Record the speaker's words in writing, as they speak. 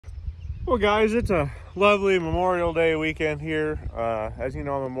Well, guys, it's a lovely Memorial Day weekend here. As you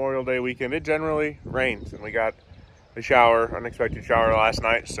know, on Memorial Day weekend, it generally rains, and we got a unexpected shower last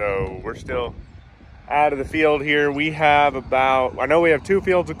night, so we're still out of the field here. We have I know we have 2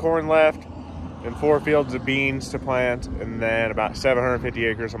 fields of corn left and 4 fields of beans to plant, and then about 750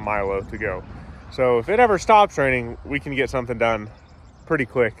 acres of milo to go. So if it ever stops raining, we can get something done pretty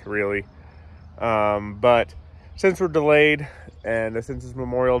quick, really. But since we're delayed and since it's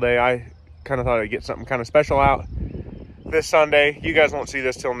Memorial Day, I kind of thought I'd get something kind of special out this Sunday. You guys won't see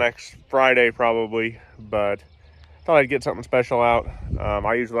this till next Friday probably, but thought I'd get something special out.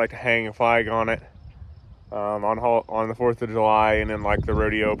 I usually like to hang a flag on it on the 4th of July, and then like the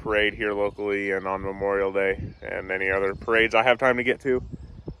rodeo parade here locally, and on Memorial Day, and any other parades I have time to get to.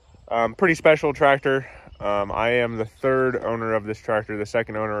 Pretty special tractor. I am the 3rd owner of this tractor. The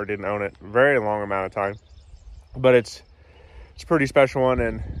 2nd owner didn't own it a very long amount of time, but it's a pretty special one.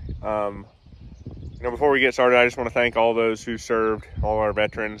 And you know, before we get started, I just want to thank all those who served, all our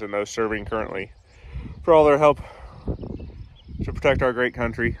veterans and those serving currently, for all their help to protect our great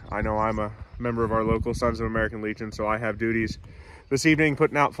country. I know I'm a member of our local Sons of American Legion, so I have duties this evening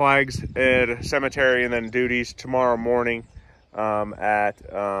putting out flags at a cemetery, and then duties tomorrow morning at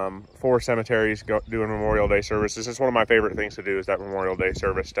 4 cemeteries doing Memorial Day services. It's one of my favorite things to do, is that Memorial Day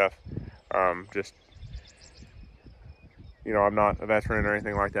service stuff. Just, you know, I'm not a veteran or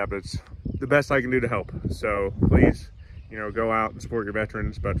anything like that, but it's the best I can do to help. So please, you know, go out and support your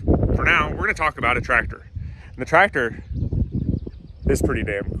veterans. But for now, we're going to talk about a tractor. And the tractor is pretty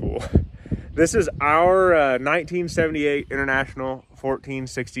damn cool. This is our 1978 International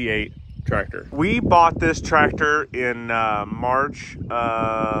 1468 tractor. We bought this tractor in March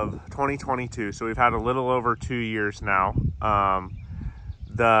of 2022, so we've had a little over 2 years now.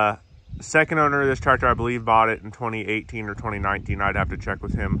 The 2nd owner of this tractor, I believe, bought it in 2018 or 2019. I'd have to check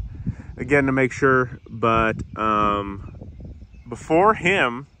with him again to make sure, but before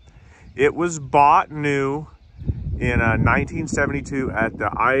him, it was bought new in 1972 at the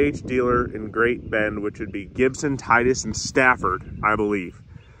IH dealer in Great Bend, which would be Gibson, Titus, and Stafford, I believe.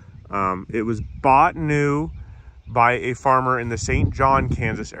 It was bought new by a farmer in the St. John,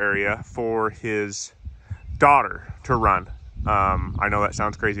 Kansas area for his daughter to run. I know that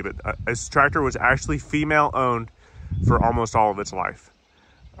sounds crazy, but this tractor was actually female owned for almost all of its life,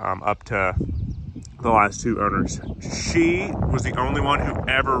 up to the last 2 owners. She was the only one who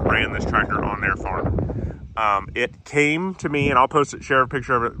ever ran this tractor on their farm. It came to me, and I'll share a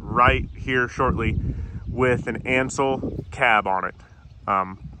picture of it right here shortly, with an Ansel cab on it.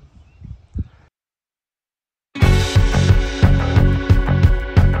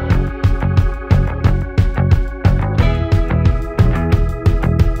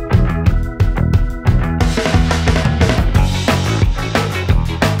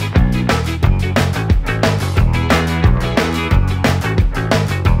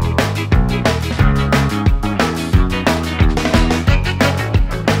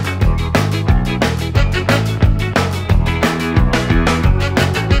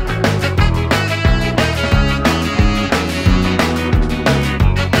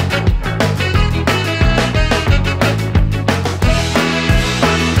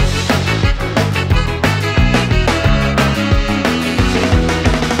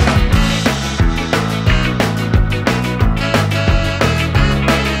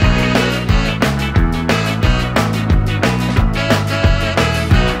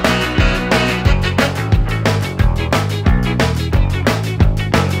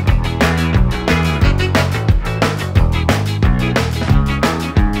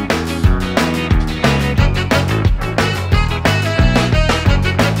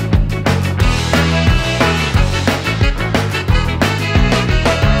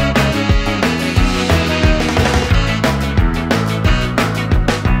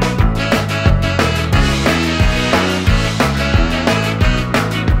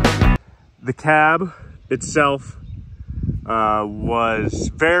 The cab itself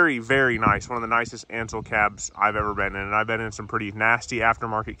was very, very nice. One of the nicest Ansel cabs I've ever been in. And I've been in some pretty nasty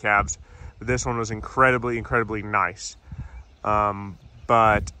aftermarket cabs, but this one was incredibly, incredibly nice.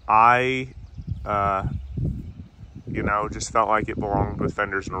 But I, you know, just felt like it belonged with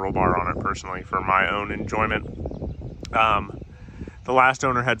fenders and a roll bar on it personally for my own enjoyment. The last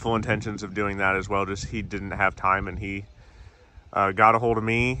owner had full intentions of doing that as well, just he didn't have time, and he got a hold of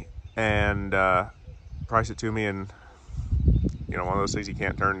me and priced it to me, and you know, one of those things you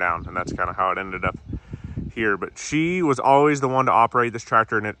can't turn down, and that's kind of how it ended up here. But she was always the one to operate this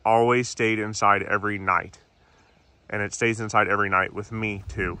tractor, and it always stayed inside every night, and it stays inside every night with me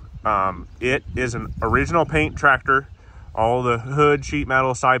too. It is an original paint tractor, All the hood, sheet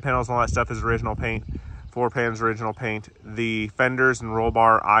metal, side panels, and all that stuff is original paint. Floor pan's original paint. The fenders and roll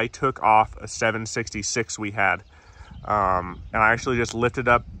bar, I took off a 766 we had. And I actually just lifted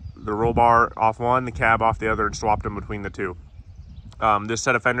up the roll bar off one, the cab off the other, and swapped them between the two. This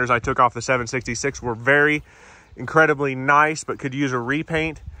set of fenders I took off the 766 were very incredibly nice, but could use a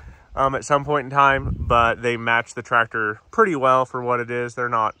repaint at some point in time, but they match the tractor pretty well for what it is. They're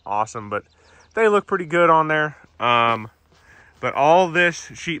not awesome, but they look pretty good on there. But all this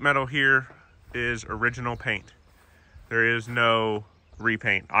sheet metal here is original paint. There is no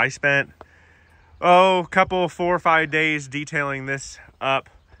repaint. I spent, a couple, 4 or 5 days detailing this up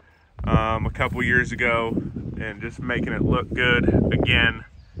a couple years ago and just making it look good again.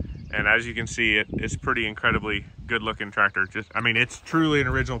 And as you can see, it's pretty incredibly good looking tractor. It's truly an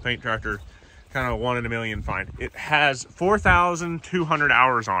original paint tractor, kind of a 1 in a million find. It has 4,200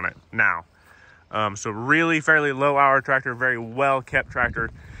 hours on it now. So really fairly low hour tractor, very well kept tractor.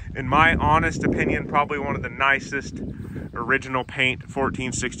 In my honest opinion, probably one of the nicest original paint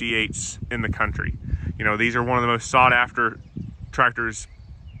 1468s in the country. You know, these are one of the most sought after tractors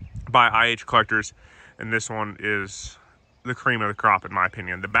by IH collectors, and this one is the cream of the crop in my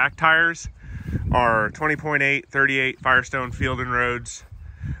opinion. The back tires are 20.8 38 Firestone Field and Roads.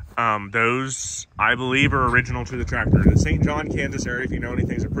 Those I believe are original to the tractor. The St. John, Kansas area, if you know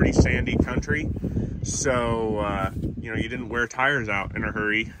anything, is a pretty sandy country, so you know, you didn't wear tires out in a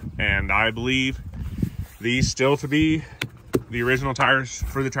hurry, and I believe these still to be the original tires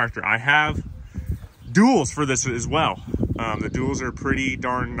for the tractor. I have duals for this as well. The duals are pretty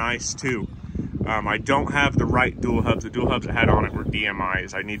darn nice too. I don't have the right dual hubs. The dual hubs I had on it were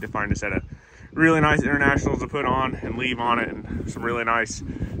DMIs. I need to find a set of really nice internationals to put on and leave on it, and some really nice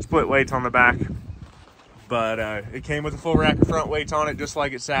split weights on the back. But it came with a full rack of front weights on it, just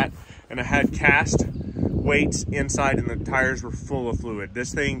like it sat, and it had cast weights inside, and the tires were full of fluid.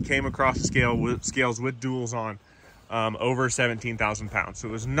 This thing came across the scales with duals on, over 17,000 pounds. So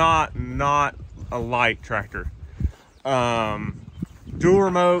it was not a light tractor. Dual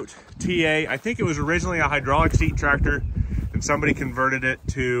remote TA. I think it was originally a hydraulic seat tractor, and somebody converted it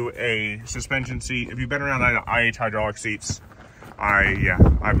to a suspension seat. If you've been around IH hydraulic seats,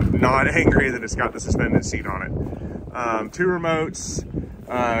 I'm not angry that it's got the suspended seat on it. 2 remotes.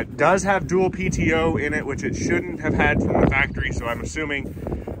 Does have dual PTO in it, which it shouldn't have had from the factory, so I'm assuming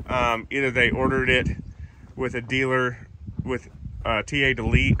either they ordered it with a dealer with TA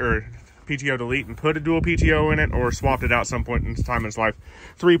delete or PTO delete and put a dual PTO in it, or swapped it out some point in time in its life.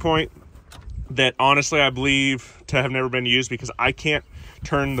 3-point that honestly I believe to have never been used, because I can't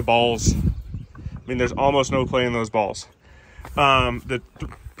turn the balls. I mean, there's almost no play in those balls. The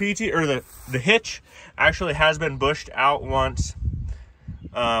hitch actually has been bushed out once.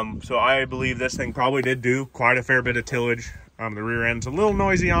 So I believe this thing probably did do quite a fair bit of tillage. The rear end's a little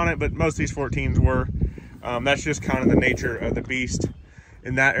noisy on it, but most of these 14s were. That's just kind of the nature of the beast.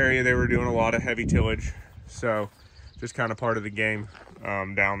 In that area, they were doing a lot of heavy tillage. So just kind of part of the game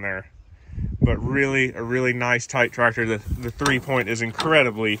down there. But really, a really nice tight tractor. The 3-point is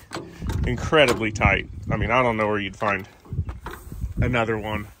incredibly tight. I mean, I don't know where you'd find another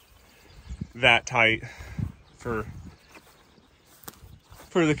one that tight for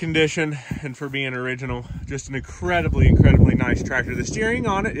the condition and for being original. Just an incredibly nice tractor. The steering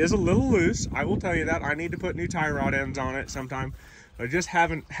on it is a little loose, I will tell you that. I need to put new tie rod ends on it sometime. I just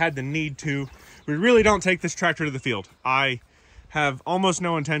haven't had the need to. We really don't take this tractor to the field. I have almost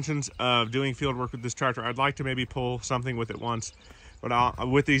no intentions of doing field work with this tractor. I'd like to maybe pull something with it once, but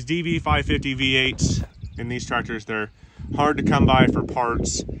with these DV550 V8s in these tractors, they're hard to come by for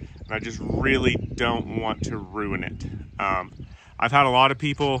parts, and I just really don't want to ruin it. I've had a lot of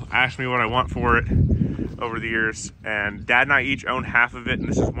people ask me what I want for it over the years, and Dad and I each own half of it, and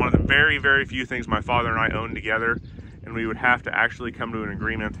this is one of the very few things my father and I own together, and we would have to actually come to an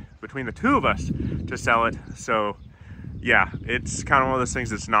agreement between the two of us to sell it. So yeah, it's kind of one of those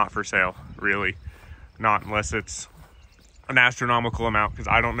things that's not for sale, really. Not unless it's an astronomical amount, because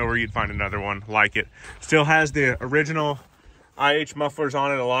I don't know where you'd find another one like it. Still has the original IH mufflers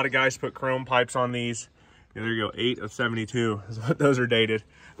on it. A lot of guys put chrome pipes on these. Yeah, there you go, 8 of 72 is what those are dated.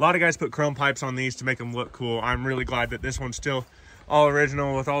 A lot of guys put chrome pipes on these to make them look cool. I'm really glad that this one's still all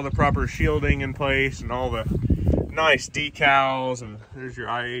original with all the proper shielding in place and all the nice decals. And there's your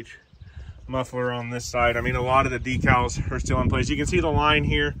IH muffler on this side. I mean, a lot of the decals are still in place. You can see the line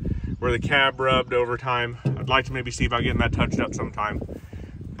here where the cab rubbed over time. I'd like to maybe see about getting that touched up sometime,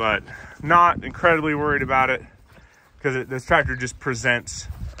 but not incredibly worried about it, because this tractor just presents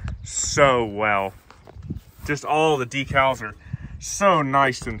so well. Just all the decals are so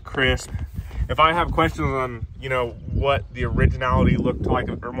nice and crisp. if I have questions on, you know, what the originality looked like,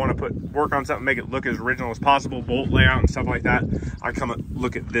 or want to work on something, make it look as original as possible, bolt layout and stuff like that, I come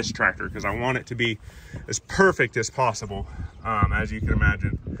look at this tractor because I want it to be as perfect as possible, as you can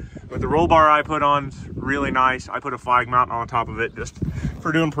imagine. But the roll bar I put on really nice. I put a flag mount on top of it just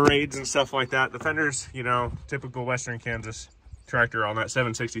for doing parades and stuff like that. The fenders, you know, typical Western Kansas tractor on that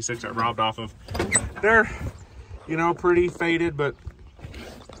 766 I robbed off of. They're, you know, pretty faded, but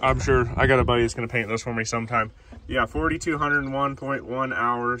I'm sure I got a buddy that's going to paint those for me sometime. Yeah, 4,201.1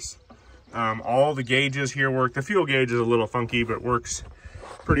 hours. All the gauges here work. The fuel gauge is a little funky, but works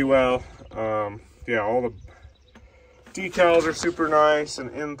pretty well. Yeah, all the decals are super nice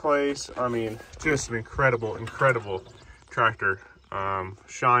and in place. I mean, just an incredible tractor.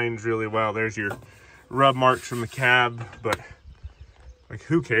 Shines really well. There's your rub marks from the cab, but like,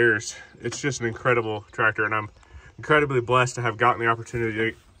 who cares? It's just an incredible tractor, and I'm incredibly blessed to have gotten the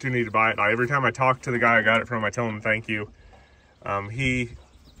opportunity to buy it. Every time I talk to the guy I got it from, I tell him thank you. He,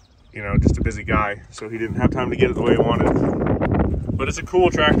 you know, just a busy guy, so he didn't have time to get it the way he wanted. But it's a cool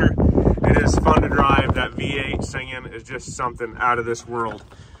tractor. It is fun to drive. That V8 singing is just something out of this world.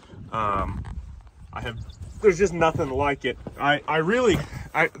 There's just nothing like it.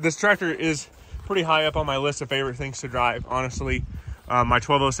 This tractor is pretty high up on my list of favorite things to drive, honestly. My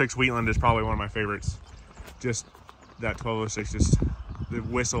 1206 Wheatland is probably one of my favorites. Just that 1206, just the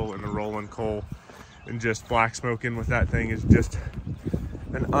whistle and the rolling coal and just black smoking with that thing is just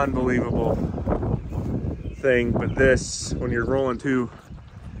an unbelievable thing. But this, when you're rolling two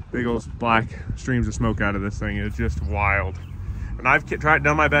big old black streams of smoke out of this thing, is just wild. And I've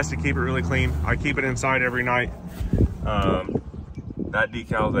done my best to keep it really clean. I keep it inside every night. That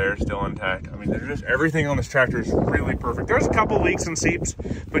decal there is still intact. I mean, there's just everything on this tractor is really perfect. There's a couple leaks and seeps,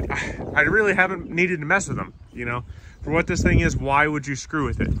 but I really haven't needed to mess with them, you know. For what this thing is, why would you screw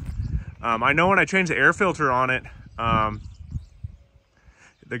with it? I know when I changed the air filter on it,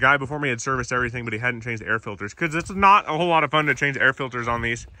 the guy before me had serviced everything, but he hadn't changed the air filters, because it's not a whole lot of fun to change air filters on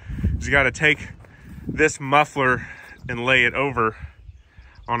these. You got to take this muffler and lay it over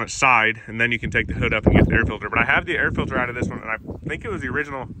on its side, and then you can take the hood up and get the air filter. But I have the air filter out of this one, and I think it was the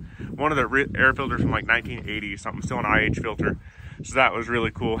original, one of the air filters from like 1980 something, still an IH filter. So that was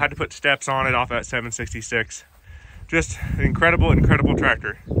really cool. Had to put steps on it off that 766. Just an incredible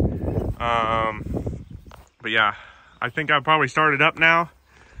tractor. But yeah, I think I'll probably start it up now.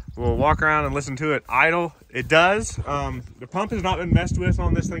 We'll walk around and listen to it idle. It does. The pump has not been messed with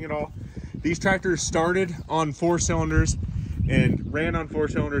on this thing at all. These tractors started on 4 cylinders and ran on 4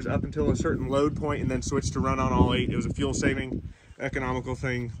 cylinders up until a certain load point, and then switched to run on all 8. It was a fuel saving, economical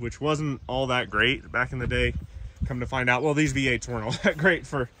thing, which wasn't all that great back in the day. Come to find out, well, these V8s weren't all that great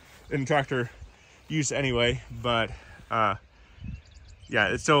in tractor use anyway. But yeah,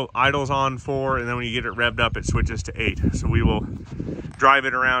 it still idles on 4, and then when you get it revved up, it switches to 8. So we will drive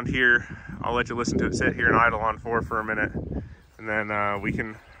it around here. I'll let you listen to it sit here and idle on 4 for a minute, and then we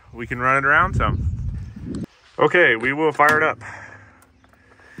can run it around some. Okay, we will fire it up.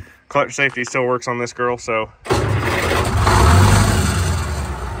 Clutch safety still works on this girl, so.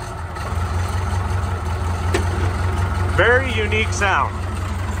 Very unique sound.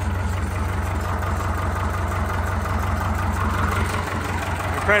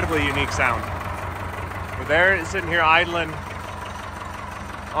 Incredibly unique sound. But there it's sitting here idling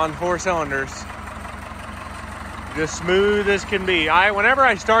on 4 cylinders. Just smooth as can be. Whenever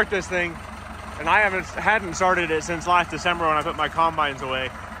I start this thing, and I hadn't started it since last December when I put my combines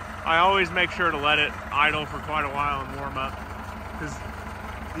away, I always make sure to let it idle for quite a while and warm up, because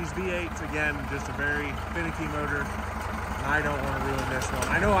these V8s, again, just a very finicky motor, and I don't want to ruin this one.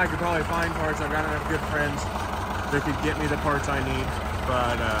 I know I could probably find parts. I've got enough good friends that could get me the parts I need,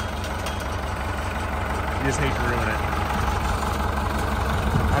 but you just hate to ruin it.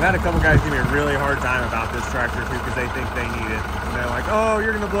 I've had a couple guys give me a really hard time about this tractor too, because they think they need it. And they're like, oh,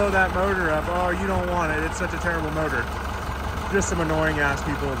 you're gonna blow that motor up. Oh, you don't want it. It's such a terrible motor. Just some annoying ass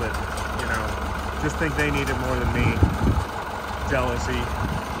people that, you know, just think they need it more than me. Jealousy.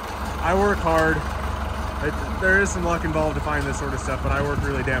 I work hard. There is some luck involved to find this sort of stuff, but I work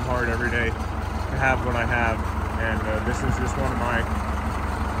really damn hard every day to have what I have. And this is just one of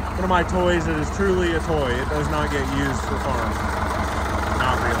my toys that is truly a toy. It does not get used for fun.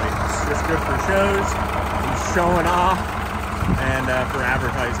 Not really. It's just good for shows and showing off, and for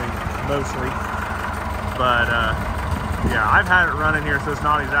advertising mostly. But yeah, I've had it running here, so it's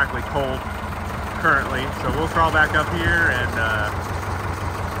not exactly cold currently. So we'll crawl back up here and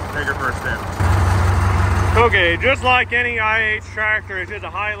take her for a spin. Okay, just like any IH tractor, it's just a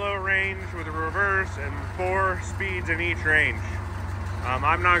high-low range with a reverse and 4 speeds in each range.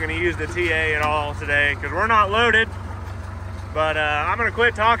 I'm not going to use the TA at all today because we're not loaded. But I'm going to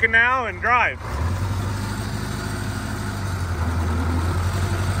quit talking now and drive.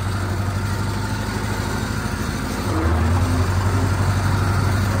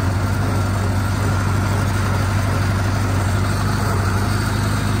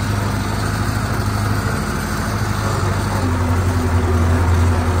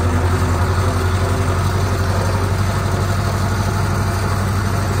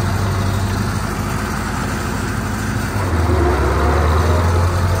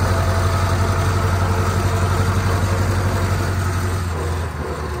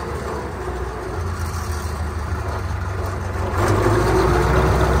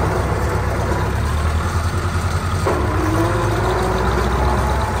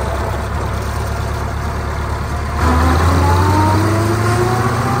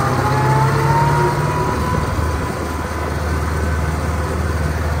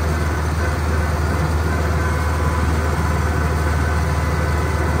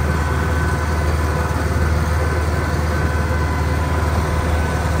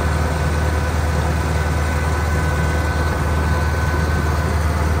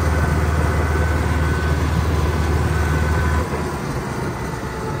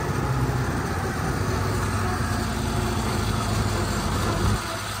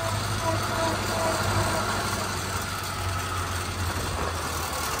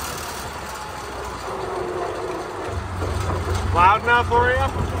 Loud enough for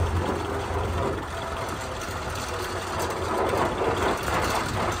you?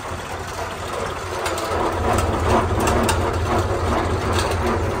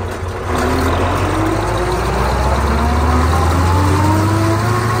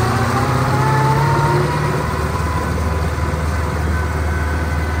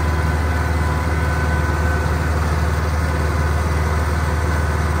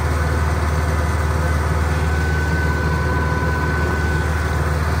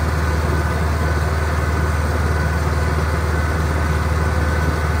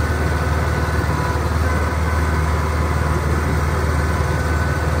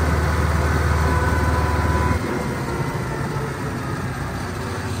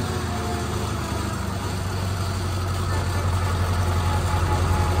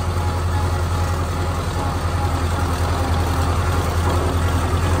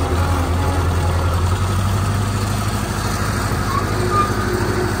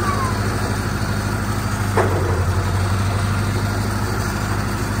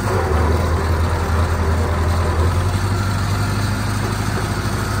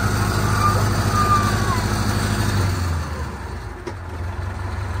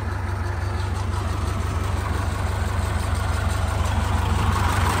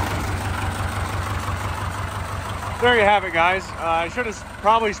 There you have it, guys. I should have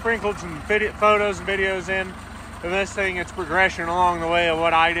probably sprinkled some photos and videos in of this thing, its progression along the way of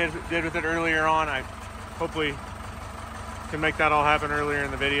what I did with it earlier on. I hopefully can make that all happen earlier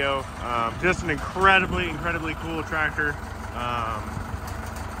in the video. Just an incredibly cool tractor.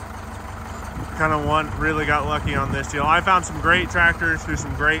 Really got lucky on this deal. I found some great tractors through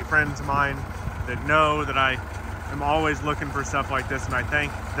some great friends of mine that know that I am always looking for stuff like this, and I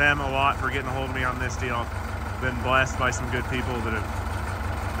thank them a lot for getting a hold of me on this deal. Been blessed by some good people that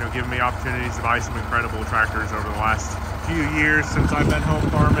have given me opportunities to buy some incredible tractors over the last few years since I've been home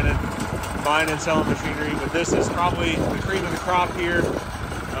farming and buying and selling machinery. But this is probably the cream of the crop here.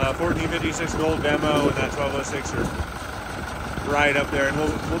 1456 Gold Demo and that 1206 are right up there, and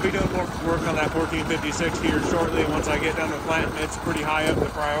we'll be doing more work on that 1456 here shortly. Once I get done with planting, it's pretty high up the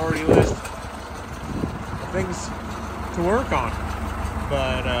priority list of things to work on.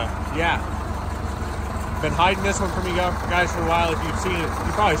 But yeah. Been hiding this one from you guys for a while. If you've seen it,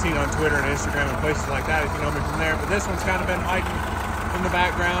 you've probably seen it on Twitter and Instagram and places like that if you know me from there. But this one's kind of been hiding in the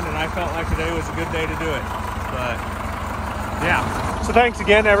background, and I felt like today was a good day to do it. But yeah. So thanks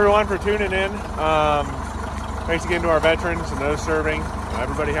again, everyone, for tuning in. Thanks again to our veterans and those serving.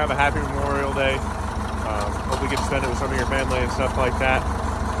 Everybody have a happy Memorial Day. Hope we get to spend it with some of your family and stuff like that.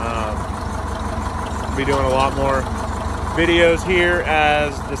 We'll be doing a lot more videos here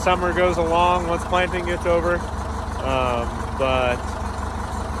as the summer goes along once planting gets over, but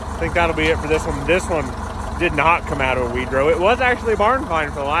I think that'll be it for this one. This one did not come out of a weed row. It was actually a barn find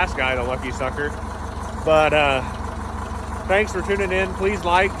for the last guy, the lucky sucker. But thanks for tuning in. Please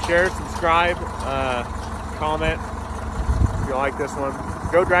like, share, subscribe, comment if you like this one.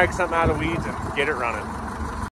 Go drag something out of the weeds and get it running.